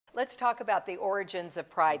Let's talk about the origins of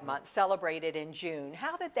Pride Month, celebrated in June.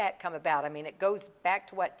 How did that come about? I mean, it goes back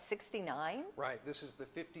to what, 69? Right. This is the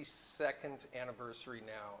 52nd anniversary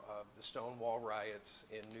now of the Stonewall riots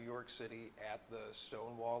in New York City at the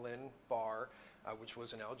Stonewall Inn bar, which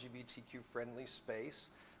was an LGBTQ-friendly space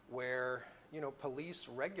where, police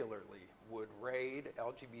regularly would raid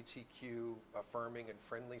LGBTQ affirming and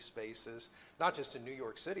friendly spaces, not just in New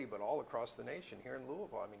York City, but all across the nation. Here in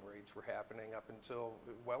Louisville, raids were happening up until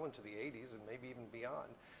well into the 80s and maybe even beyond.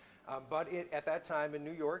 But at that time in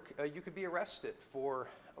New York, you could be arrested for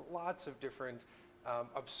lots of different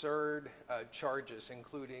absurd charges,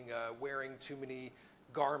 including wearing too many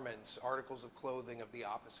garments, articles of clothing of the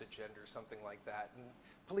opposite gender, something like that. And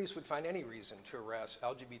police would find any reason to arrest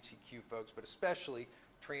LGBTQ folks, but especially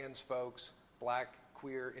trans folks, black,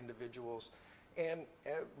 queer individuals. And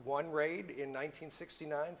at one raid in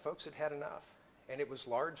 1969, folks had enough. And it was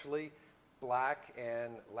largely black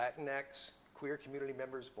and Latinx queer community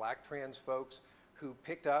members, black trans folks, who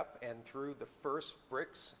picked up and threw the first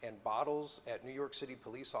bricks and bottles at New York City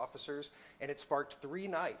police officers, and it sparked 3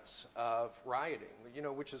 nights of rioting,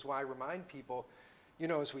 which is why I remind people,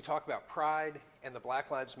 as we talk about Pride and the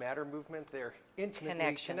Black Lives Matter movement, they're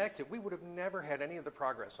intimately connected. We would have never had any of the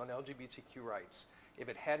progress on LGBTQ rights if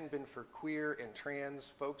it hadn't been for queer and trans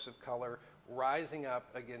folks of color rising up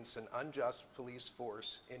against an unjust police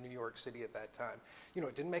force in New York City at that time.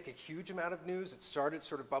 It didn't make a huge amount of news. It started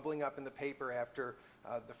sort of bubbling up in the paper after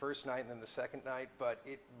the first night and then the second night, but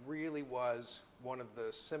it really was one of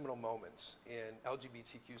the seminal moments in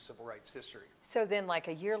LGBTQ civil rights history. So then like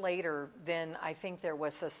a year later, then I think there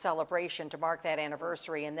was a celebration to mark that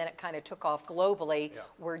anniversary, and then it kind of took off globally,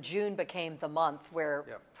 where June became the month where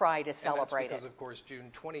Pride is celebrated. And that's because, of course, June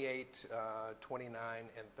 28, 29,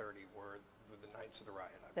 and 30 were the nights of the riot.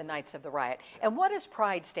 The nights of the riot. And what does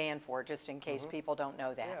Pride stand for, just in case people don't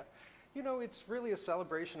know that? It's really a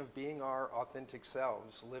celebration of being our authentic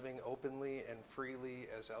selves, living openly and freely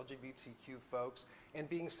as LGBTQ folks, and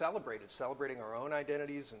being celebrating our own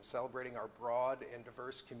identities and celebrating our broad and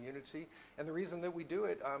diverse community. And the reason that we do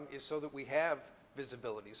it is so that we have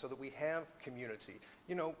visibility, so that we have community.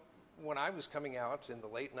 When I was coming out in the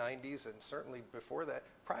late 90s, and certainly before that,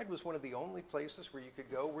 Pride was one of the only places where you could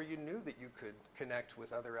go where you knew that you could connect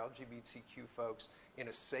with other LGBTQ folks in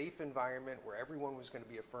a safe environment where everyone was going to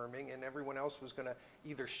be affirming and everyone else was going to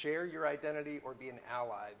either share your identity or be an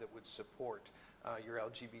ally that would support your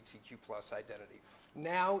LGBTQ plus identity.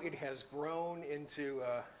 Now it has grown into,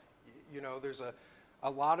 there's a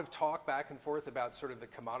lot of talk back and forth about sort of the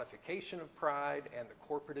commodification of Pride and the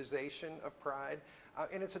corporatization of Pride.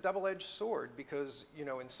 And it's a double-edged sword because,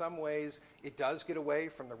 in some ways it does get away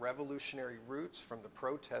from the revolutionary roots, from the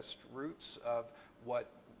protest roots of what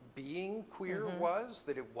being queer was,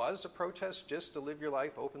 that it was a protest just to live your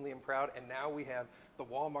life openly and proud. And now we have the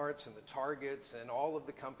Walmarts and the Targets and all of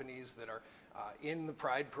the companies that are in the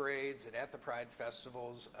Pride parades and at the Pride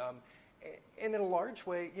festivals. And in a large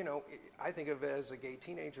way, I think of as a gay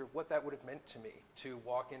teenager what that would have meant to me to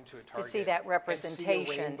walk into a Target, to see that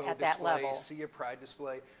representation at that level, see a Pride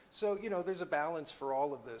display. So there's a balance for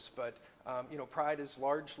all of this, but Pride has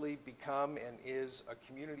largely become and is a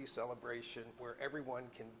community celebration where everyone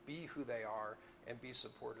can be who they are and be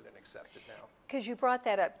supported and accepted now. Because you brought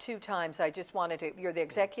that up 2 times, I just wanted to, you're the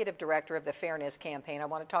executive director of the Fairness Campaign. I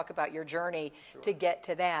want to talk about your journey to get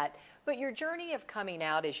to that. But your journey of coming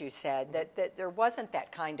out, as you said, that there wasn't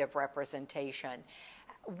that kind of representation.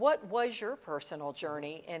 What was your personal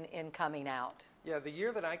journey in coming out? Yeah, the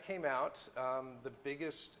year that I came out, the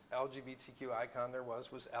biggest LGBTQ icon there was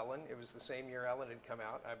Ellen. It was the same year Ellen had come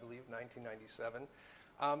out, I believe, 1997.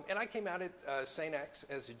 And I came out at St. X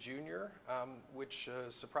as a junior, which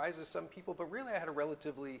surprises some people, but really I had a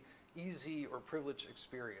relatively easy or privileged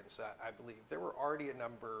experience, I believe. There were already a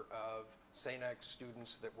number of St. X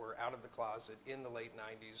students that were out of the closet in the late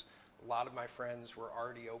 90s. A lot of my friends were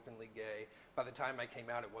already openly gay. By the time I came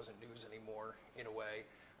out, it wasn't news anymore, in a way.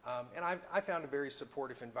 And I found a very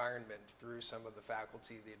supportive environment through some of the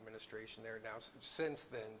faculty, the administration there. Now, since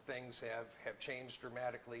then, things have changed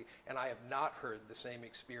dramatically, and I have not heard the same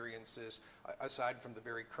experiences, aside from the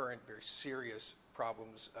very current, very serious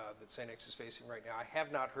problems that St. X is facing right now. I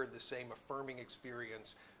have not heard the same affirming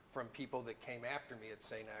experience from people that came after me at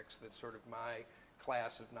St. X that sort of my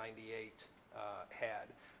class of 98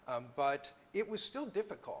 had. But it was still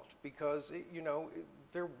difficult because,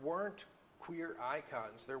 there weren't queer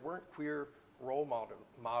icons. There weren't queer role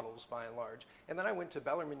models by and large. And then I went to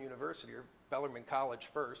Bellarmine University, or Bellarmine College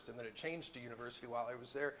first, and then it changed to university while I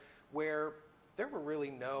was there, where there were really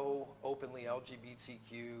no openly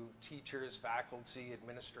LGBTQ teachers, faculty,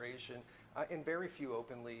 administration. and very few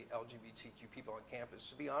openly LGBTQ people on campus.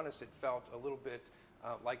 To be honest, it felt a little bit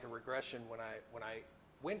like a regression when I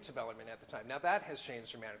went to Bellarmine at the time. Now that has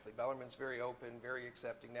changed dramatically. Bellarmine's very open, very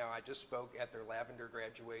accepting now. I just spoke at their Lavender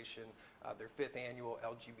graduation, their 5th annual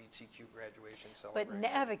LGBTQ graduation celebration. But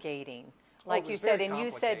navigating, like you was said, very and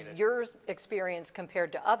you said complicated. your experience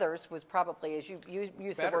compared to others was probably, as you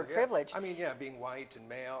use the word Yeah. privilege. I mean, yeah, being white and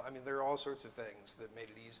male, I mean, there are all sorts of things that made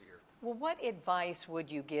it easier. Well, what advice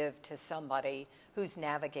would you give to somebody who's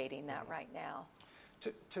navigating that right now?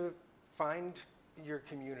 To find your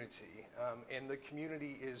community, and the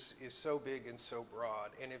community is so big and so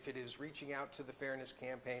broad, and if it is reaching out to the Fairness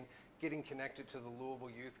Campaign, getting connected to the Louisville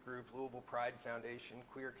Youth Group, Louisville Pride Foundation,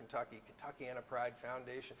 Queer Kentucky, Kentuckiana Pride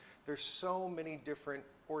Foundation, there's so many different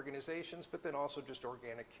organizations, but then also just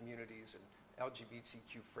organic communities and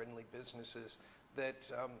LGBTQ friendly businesses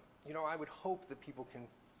that, I would hope that people can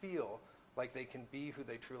feel like they can be who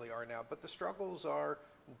they truly are now. But the struggles are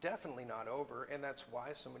definitely not over, and that's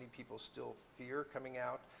why so many people still fear coming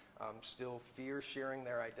out, still fear sharing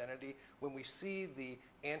their identity. When we see the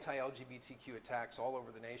anti-LGBTQ attacks all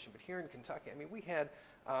over the nation, but here in Kentucky, I mean, we had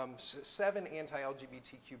 7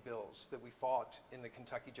 anti-LGBTQ bills that we fought in the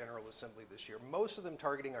Kentucky General Assembly this year, most of them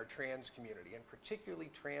targeting our trans community, and particularly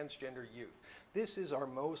transgender youth. This is our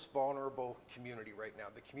most vulnerable community right now,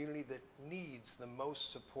 the community that needs the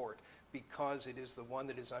most support because it is the one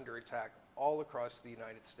that is under attack all across the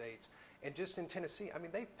United States. And just in Tennessee, I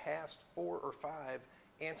mean, they've passed 4 or 5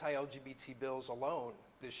 anti-LGBT bills alone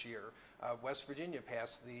this year. West Virginia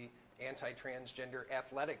passed the anti-transgender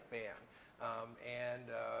athletic ban. And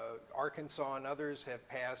Arkansas and others have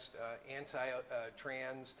passed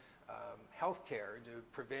anti-trans health care to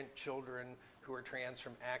prevent children who are trans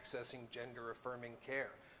from accessing gender-affirming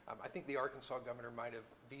care. I think the Arkansas governor might have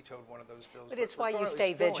vetoed one of those bills. But it's why you regardless,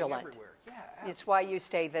 stay it's going vigilant. everywhere. Yeah, It's why you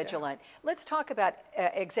stay vigilant. Let's talk about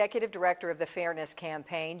Executive Director of the Fairness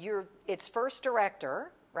Campaign. You're its first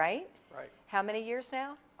director, right? Right. How many years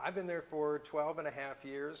now? I've been there for 12 and a half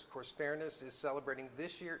years. Of course, Fairness is celebrating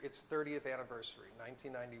this year its 30th anniversary.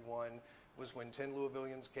 1991 was when 10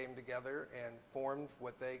 Louisvillians came together and formed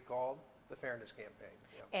what they called the Fairness Campaign.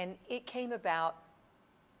 Yeah. And it came about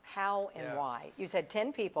how and Yeah. why? You said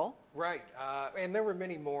 10 people. Right, and there were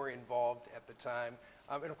many more involved at the time.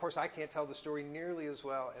 And of course, I can't tell the story nearly as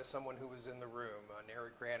well as someone who was in the room.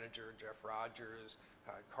 Eric Graniger, Jeff Rogers,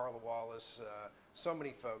 Carla Wallace, so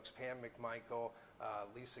many folks, Pam McMichael,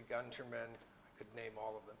 Lisa Gunterman, I could name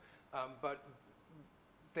all of them. But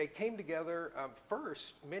they came together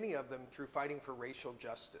first, many of them through fighting for racial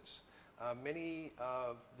justice. Many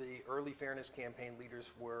of the early Fairness Campaign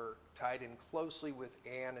leaders were tied in closely with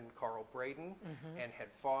Ann and Carl Braden and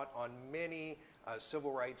had fought on many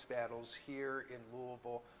civil rights battles here in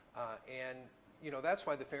Louisville. And, that's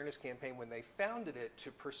why the Fairness Campaign, when they founded it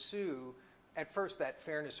to pursue, at first, that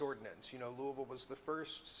fairness ordinance. Louisville was the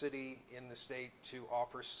first city in the state to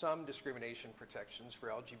offer some discrimination protections for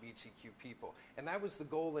LGBTQ people. And that was the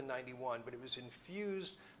goal in '91, but it was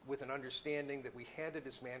infused with an understanding that we had to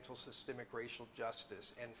dismantle systemic racial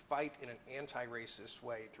justice and fight in an anti-racist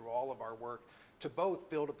way through all of our work to both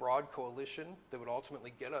build a broad coalition that would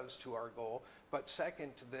ultimately get us to our goal, but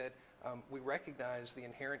second, that we recognize the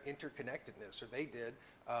inherent interconnectedness, or they did,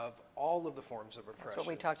 of all of the forms of oppression. That's what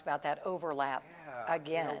we talked about, that overlap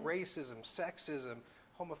again. Racism, sexism,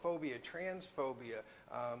 homophobia, transphobia,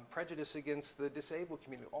 prejudice against the disabled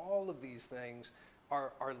community, all of these things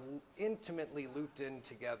are intimately looped in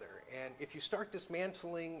together. And if you start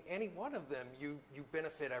dismantling any one of them, you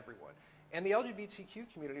benefit everyone. And the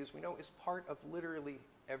LGBTQ community, as we know, is part of literally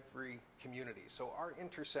every community. So our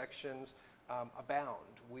intersections abound.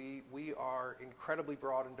 We are incredibly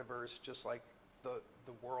broad and diverse, just like the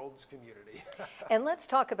world's community. And let's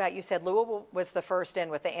talk about, you said Louisville was the first in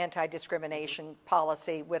with the anti-discrimination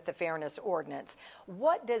policy with the Fairness Ordinance.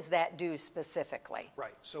 What does that do specifically?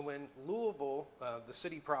 Right. So when Louisville, the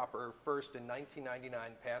city proper, first in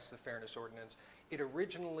 1999 passed the Fairness Ordinance, it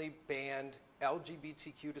originally banned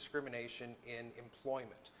LGBTQ discrimination in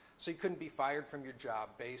employment. So you couldn't be fired from your job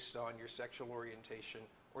based on your sexual orientation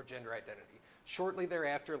or gender identity. Shortly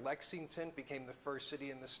thereafter, Lexington became the first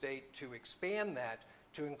city in the state to expand that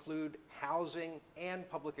to include housing and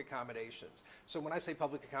public accommodations. So when I say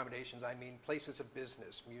public accommodations, I mean places of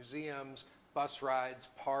business, museums, bus rides,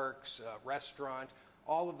 parks, restaurant.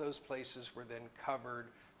 All of those places were then covered,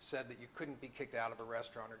 said that you couldn't be kicked out of a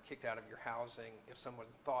restaurant or kicked out of your housing if someone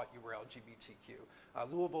thought you were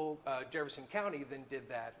LGBTQ. Louisville, Jefferson County then did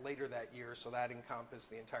that later that year, so that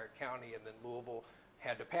encompassed the entire county, and then Louisville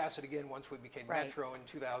had to pass it again once we became Right. Metro in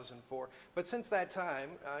 2004. But since that time,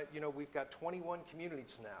 we've got 21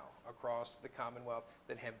 communities now across the Commonwealth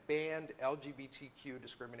that have banned LGBTQ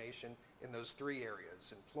discrimination in those three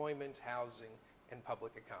areas: employment, housing, and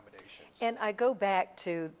public accommodations. And I go back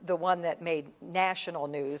to the one that made national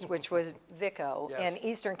news, which was Vico Yes. in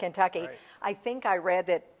Eastern Kentucky. Right. I think I read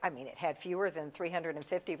that, it had fewer than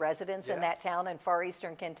 350 residents in Yeah. that town in far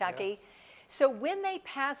Eastern Kentucky. Yeah. So when they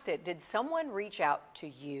passed it, did someone reach out to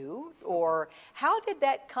you, or how did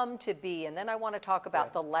that come to be? And then I want to talk about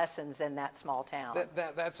Yeah. the lessons in that small town.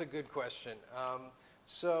 That's a good question.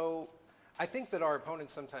 So I think that our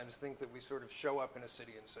opponents sometimes think that we sort of show up in a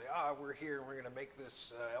city and say, we're here and we're going to make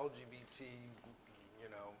this LGBT,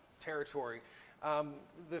 territory.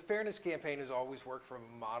 The Fairness Campaign has always worked from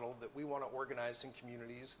a model that we want to organize in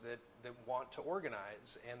communities that want to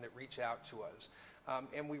organize and that reach out to us.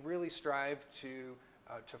 And we really strive to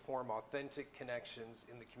form authentic connections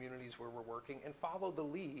in the communities where we're working and follow the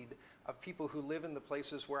lead of people who live in the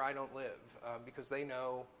places where I don't live, because they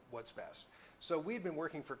know what's best. So we'd been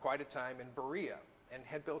working for quite a time in Berea and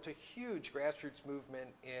had built a huge grassroots movement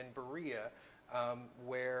in Berea,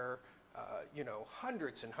 where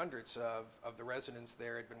hundreds and hundreds of the residents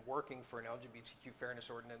there had been working for an LGBTQ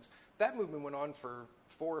fairness ordinance. That movement went on for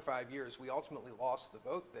 4 or 5 years. We ultimately lost the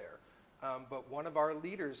vote there. But one of our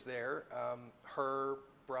leaders there, her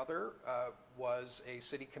brother was a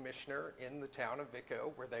city commissioner in the town of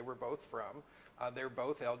Vico, where they were both from. They're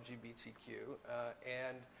both LGBTQ.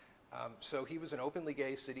 So he was an openly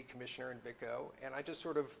gay city commissioner in Vico, and I just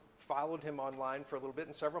sort of followed him online for a little bit,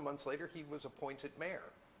 and several months later he was appointed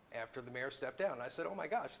mayor after the mayor stepped down. And I said, oh my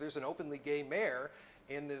gosh, there's an openly gay mayor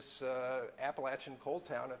in this Appalachian coal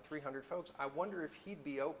town of 300 folks. I wonder if he'd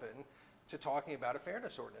be open to talking about a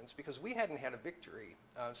fairness ordinance, because we hadn't had a victory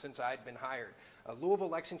since I'd been hired. Louisville,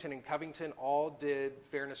 Lexington, and Covington all did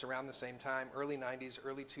fairness around the same time, late 90s,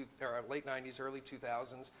 early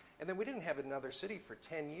 2000s, and then we didn't have another city for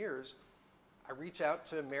 10 years. I reached out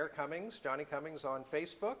to Mayor Cummings, Johnny Cummings, on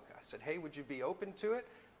Facebook. I said, hey, would you be open to it?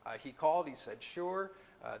 He called, he said, sure.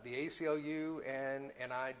 The ACLU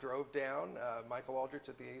and I drove down, Michael Aldrich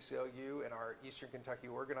at the ACLU and our Eastern Kentucky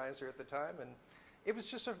organizer at the time, and it was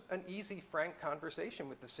just an easy, frank conversation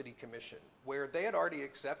with the city commission, where they had already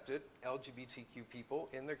accepted LGBTQ people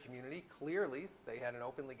in their community. Clearly, they had an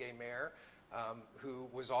openly gay mayor who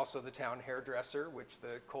was also the town hairdresser, which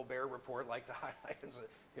the Colbert Report liked to highlight as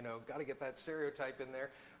got to get that stereotype in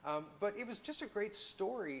there. But it was just a great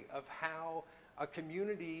story of how a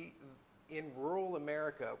community in rural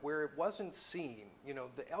America, where it wasn't seen,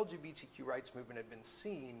 the LGBTQ rights movement had been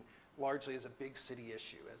seen largely as a big city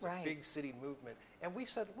issue, as Right. a big city movement. And we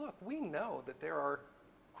said, look, we know that there are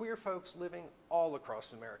queer folks living all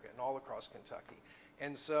across America and all across Kentucky.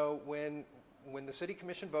 And so when the city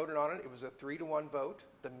commission voted on it, it was a 3-to-1 vote.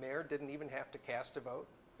 The mayor didn't even have to cast a vote,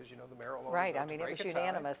 because the mayor will only Right, vote to it break was a tie.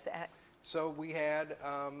 unanimous. So we had,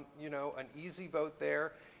 an easy vote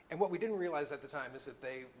there. And what we didn't realize at the time is that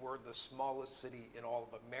they were the smallest city in all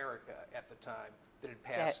of America at the time that had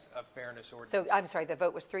passed a fairness ordinance. So I'm sorry, the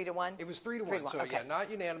vote was 3-to-1? It was 3-to-1. 3-to-1, So okay. yeah,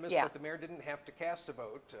 not unanimous, Yeah. but the mayor didn't have to cast a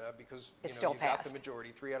vote because It you still got the passed.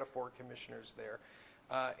 majority, 3 out of 4 commissioners there.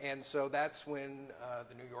 And so that's when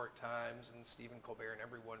the New York Times and Stephen Colbert and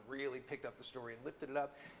everyone really picked up the story and lifted it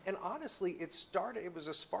up. And honestly, it was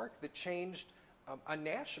a spark that changed a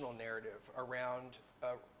national narrative around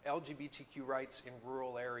LGBTQ rights in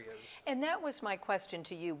rural areas. And that was my question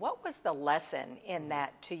to you. What was the lesson in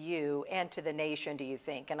that to you and to the nation, do you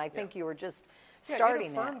think? And I think you were just starting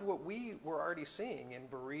it that. affirmed what we were already seeing in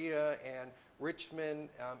Berea and Richmond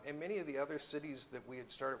and many of the other cities that we had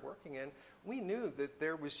started working in. We knew that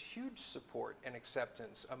there was huge support and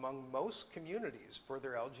acceptance among most communities for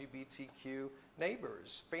their LGBTQ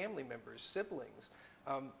neighbors, family members, siblings.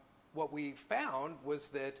 What we found was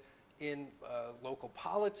that in local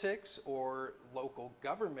politics or local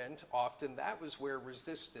government, often that was where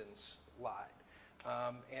resistance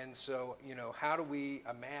lied. And so, how do we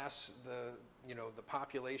amass the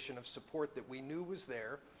population of support that we knew was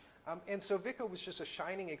there? And so Vico was just a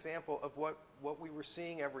shining example of what we were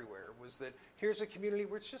seeing everywhere, was that here's a community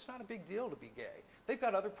where it's just not a big deal to be gay. They've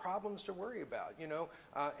got other problems to worry about.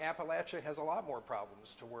 Appalachia has a lot more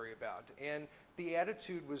problems to worry about. And the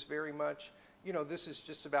attitude was very much, this is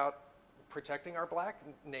just about protecting our black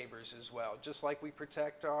neighbors as well, just like we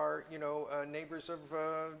protect our, neighbors of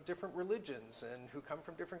different religions and who come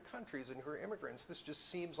from different countries and who are immigrants. This just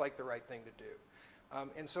seems like the right thing to do.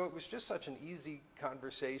 And so it was just such an easy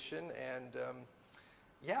conversation, and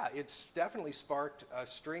Yeah, it's definitely sparked a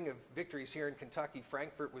string of victories here in Kentucky.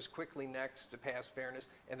 Frankfort was quickly next to pass fairness,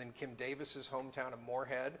 and then Kim Davis's hometown of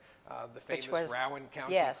Moorhead, the famous Rowan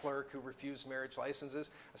County clerk who refused marriage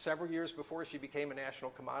licenses. Several years before she became a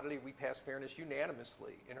national commodity, we passed fairness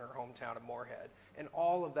unanimously in her hometown of Moorhead. And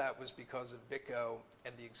all of that was because of VICO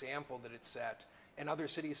and the example that it set. And other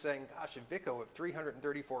cities saying, gosh, if VICO of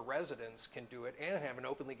 334 residents can do it and have an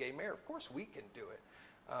openly gay mayor, of course we can do it.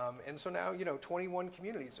 And so now, 21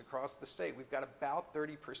 communities across the state, we've got about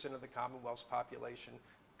 30% of the Commonwealth's population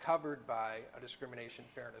covered by a discrimination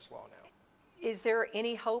fairness law now. Is there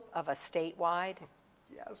any hope of a statewide?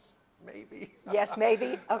 Yes, maybe. Yes,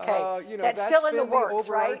 maybe? Okay. That's still in the works, the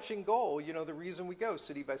overarching goal. The reason we go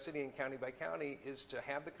city by city and county by county is to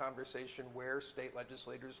have the conversation where state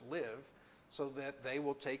legislators live so that they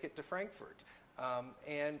will take it to Frankfurt.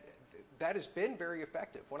 And that has been very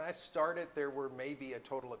effective. When I started, there were maybe a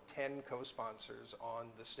total of 10 co-sponsors on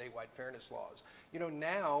the statewide fairness laws.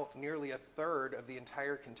 Now nearly a third of the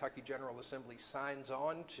entire Kentucky General Assembly signs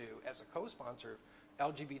on to, as a co-sponsor,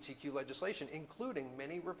 LGBTQ legislation, including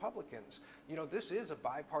many Republicans. This is a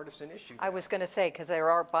bipartisan issue now. I was going to say, because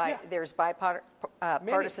there's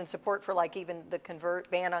bipartisan support for even the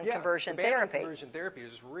ban on conversion the therapy. ban on conversion therapy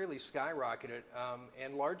has really skyrocketed,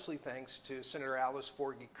 and largely thanks to Senator Alice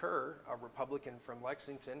Forgy Kerr, a Republican from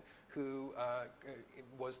Lexington, who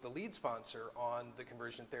was the lead sponsor on the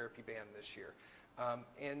conversion therapy ban this year.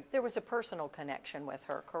 And there was a personal connection with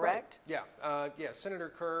her, correct? Right. Yeah. Senator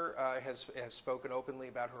Kerr has spoken openly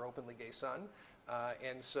about her openly gay son,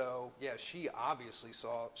 and so she obviously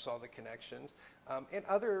saw the connections. And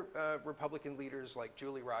other Republican leaders like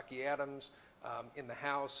Julie Rocky Adams in the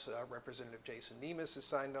House, Representative Jason Nemes has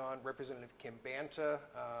signed on. Representative Kim Banta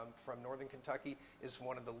from Northern Kentucky is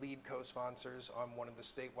one of the lead co-sponsors on one of the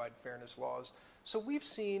statewide fairness laws. So we've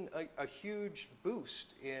seen a huge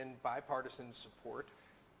boost in bipartisan support,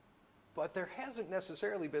 but there hasn't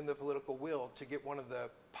necessarily been the political will to get one of the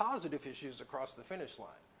positive issues across the finish line.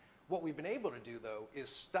 What we've been able to do, though, is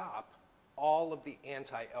stop all of the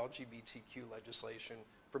anti-LGBTQ legislation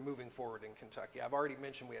from moving forward in Kentucky. I've already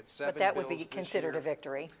mentioned we had 7 bills. But that would be considered a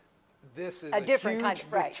victory. This is a different kind of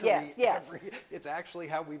victory. Right. Yes. It's actually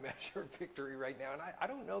how we measure victory right now, and I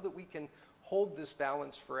don't know that we can hold this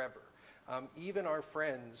balance forever. Even our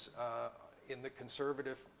friends in the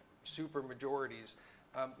conservative supermajorities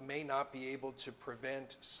may not be able to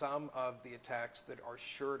prevent some of the attacks that are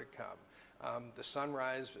sure to come. The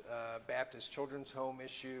Sunrise Baptist Children's Home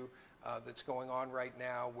issue that's going on right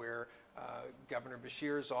now, where Governor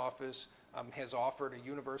Beshear's office has offered a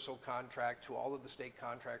universal contract to all of the state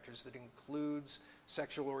contractors that includes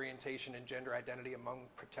sexual orientation and gender identity among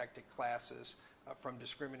protected classes from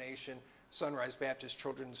discrimination. Sunrise Baptist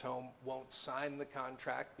Children's Home won't sign the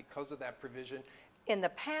contract because of that provision. In the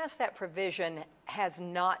past, that provision has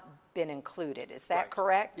not been included. Is that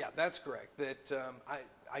correct? Yeah, that's correct. That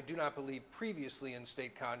I do not believe previously in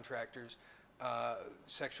state contractors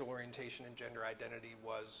sexual orientation and gender identity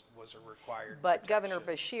was a required But protection.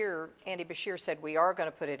 Governor Beshear, Andy Beshear, said we are going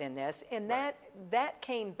to put it in this, and that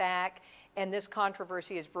came back, and this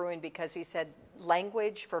controversy is brewing because he said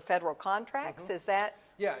language for federal contracts. Is that?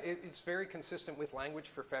 Yeah, it's very consistent with language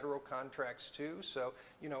for federal contracts too. So,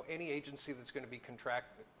 any agency that's going to be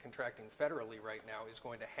contracting federally right now is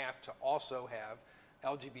going to have to also have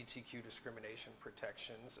LGBTQ discrimination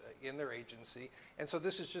protections in their agency. And so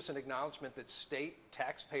this is just an acknowledgement that state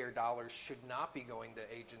taxpayer dollars should not be going to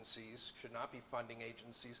agencies, should not be funding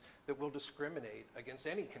agencies that will discriminate against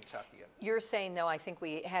any Kentuckian. You're saying, though, I think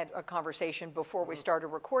we had a conversation before we started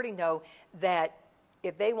recording, though, that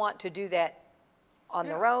if they want to do that on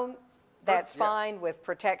their own, that's fine with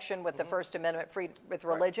protection with the First Amendment free with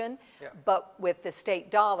religion, but with the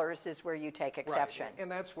state dollars is where you take exception. Right. And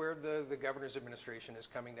that's where the governor's administration is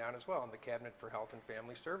coming down as well, and the Cabinet for Health and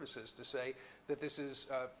Family Services, to say that this is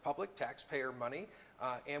public taxpayer money,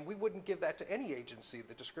 and we wouldn't give that to any agency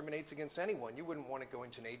that discriminates against anyone. You wouldn't want to go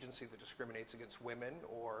into an agency that discriminates against women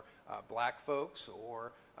or black folks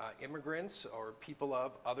or immigrants or people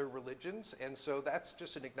of other religions. And so that's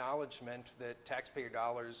just an acknowledgement that taxpayer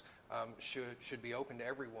dollars should be open to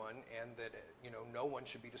everyone, and that no one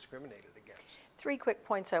should be discriminated against. 3 quick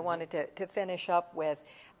points I wanted to finish up with.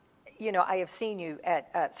 I have seen you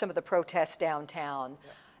at some of the protests downtown.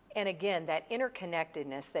 And again, that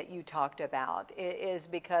interconnectedness that you talked about is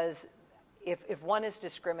because if one is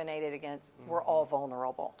discriminated against, we're all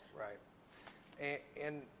vulnerable. Right.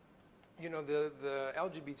 And the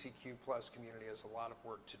LGBTQ plus community has a lot of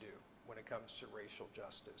work to do when it comes to racial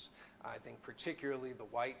justice. I think particularly the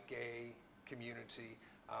white gay community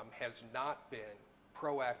has not been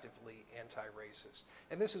proactively anti-racist.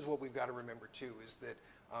 And this is what we've got to remember too, is that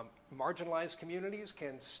marginalized communities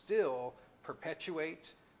can still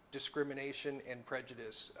perpetuate discrimination and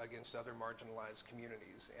prejudice against other marginalized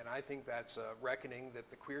communities. And I think that's a reckoning that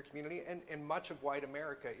the queer community and much of white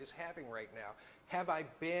America is having right now. Have I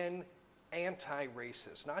been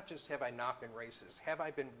anti-racist? Not just have I not been racist, have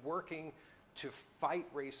I been working to fight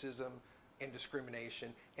racism and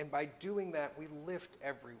discrimination? And by doing that, we lift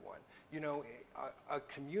everyone. You know, a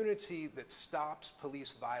community that stops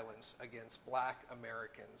police violence against Black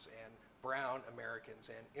Americans and brown Americans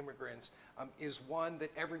and immigrants is one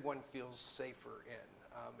that everyone feels safer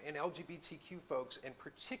in. And LGBTQ folks, and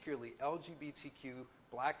particularly LGBTQ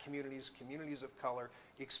Black communities, communities of color,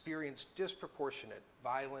 experience disproportionate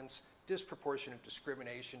violence, disproportionate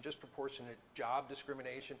discrimination, disproportionate job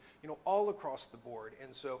discrimination, you know, all across the board.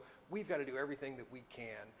 And so we've got to do everything that we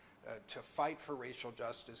can to fight for racial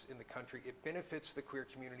justice in the country. It benefits the queer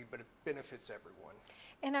community, but it benefits everyone.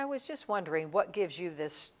 And I was just wondering, what gives you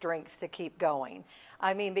this strength to keep going?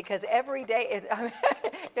 I mean, because every day,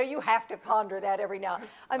 you have to ponder that every now.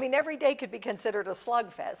 I mean, every day could be considered a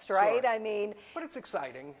slugfest, right? Sure. I mean, but it's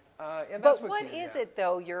exciting, and that's but what is it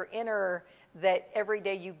though? Your inner, that every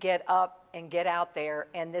day you get up and get out there,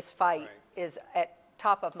 and this fight is at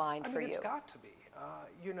top of mind for you. It's got to be.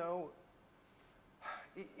 You know,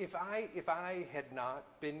 if I had not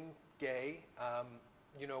been gay,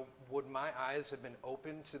 you know, would my eyes have been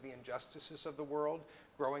open to the injustices of the world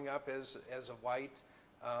growing up as a white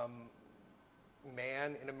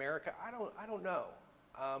man in America? I don't know.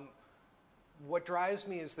 What drives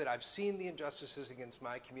me is that I've seen the injustices against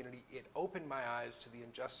my community. It opened my eyes to the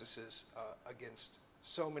injustices against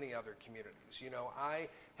so many other communities. You know, I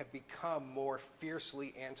have become more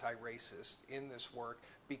fiercely anti-racist in this work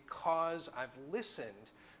because I've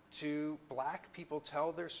listened to Black people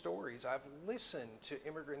tell their stories. I've listened to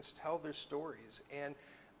immigrants tell their stories, and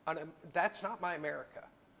that's not my America.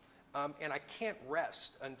 And I can't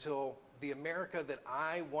rest until the America that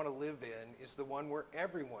I want to live in is the one where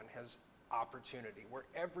everyone has opportunity, where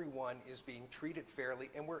everyone is being treated fairly,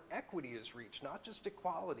 and where equity is reached, not just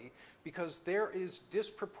equality, because there is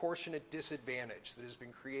disproportionate disadvantage that has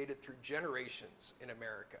been created through generations in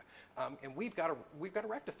America. And we've got to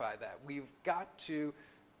rectify that. We've got to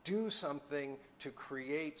do something to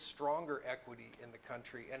create stronger equity in the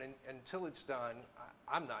country. And until it's done,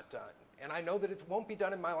 I'm not done. And I know that it won't be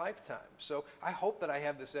done in my lifetime. So I hope that I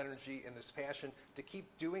have this energy and this passion to keep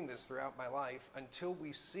doing this throughout my life until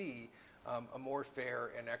we see a more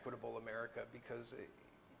fair and equitable America, because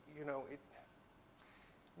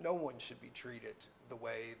no one should be treated the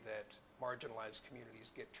way that marginalized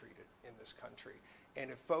communities get treated in this country. And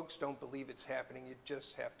if folks don't believe it's happening, you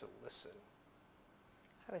just have to listen.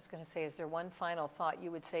 I was going to say, is there one final thought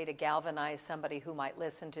you would say to galvanize somebody who might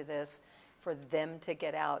listen to this, for them to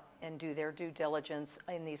get out and do their due diligence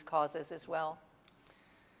in these causes as well?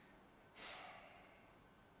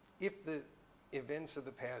 If the events of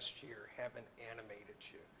the past year haven't animated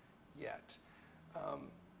you yet,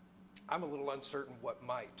 I'm a little uncertain what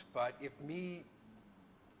might, but if me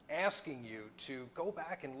asking you to go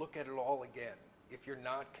back and look at it all again, if you're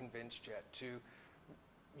not convinced yet, to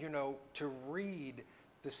read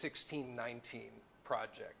the 1619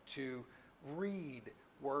 Project, to read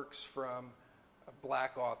works from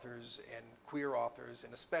Black authors and queer authors,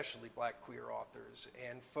 and especially Black queer authors,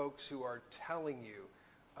 and folks who are telling you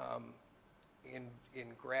in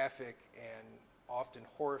graphic and often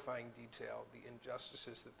horrifying detail the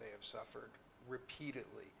injustices that they have suffered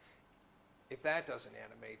repeatedly. If that doesn't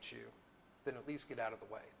animate you, then at least get out of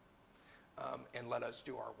the way and let us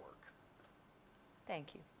do our work.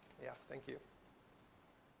 Thank you. Yeah, thank you.